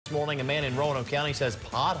This morning, a man in Roanoke County says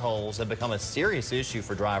potholes have become a serious issue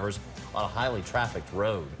for drivers on a highly trafficked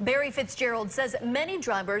road. Barry Fitzgerald says many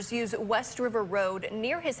drivers use West River Road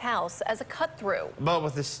near his house as a cut-through. But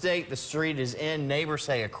with the state the street is in, neighbors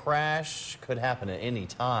say a crash could happen at any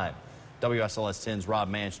time. WSLS 10's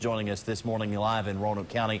Rob Manch joining us this morning live in Roanoke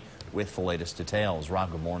County with the latest details.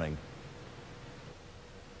 Rob, good morning.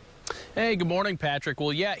 Hey, good morning, Patrick.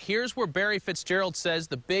 Well, yeah, here's where Barry Fitzgerald says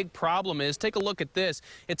the big problem is. Take a look at this.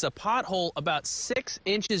 It's a pothole about 6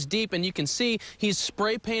 inches deep, and you can see he's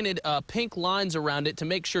spray painted pink lines around it to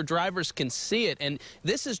make sure drivers can see it. And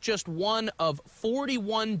this is just one of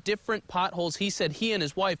 41 different potholes he said he and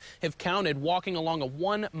his wife have counted walking along a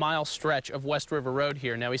 1-mile stretch of West River Road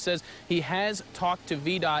here. Now, he says he has talked to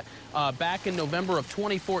VDOT back in November of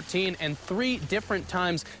 2014, and 3 different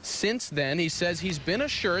times since then. He says he's been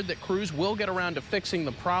assured that crews will get around to fixing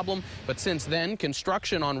the problem, but since then,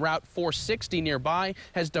 construction on Route 460 nearby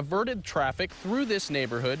has diverted traffic through this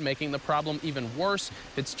neighborhood, making the problem even worse.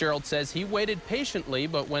 Fitzgerald says he waited patiently,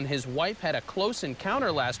 but when his wife had a close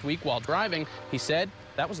encounter last week while driving, he said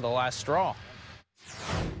that was the last straw.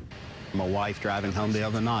 My wife driving home the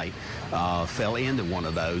other night fell into one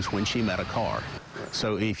of those when she met a car.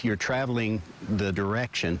 So if you're traveling the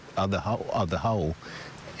direction of the hole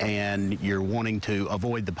and you're wanting to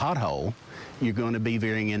avoid the pothole, you're going to be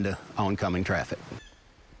veering into oncoming traffic.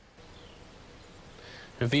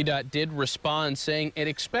 VDOT did respond, saying it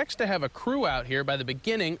expects to have a crew out here by the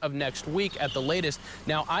beginning of next week at the latest.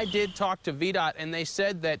 Now, I did talk to VDOT, and they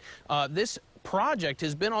said that this project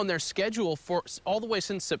has been on their schedule for all the way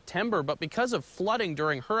since September, but because of flooding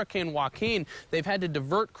during Hurricane Joaquin, they've had to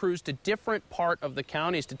divert crews to different part of the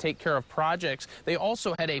counties to take care of projects. They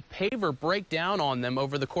also had a paver break down on them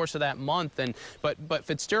over the course of that month, but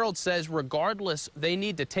Fitzgerald says regardless, they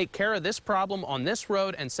need to take care of this problem on this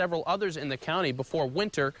road and several others in the county before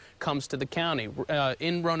winter comes to the county.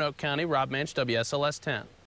 In Roanoke County, Rob Manch, WSLS 10.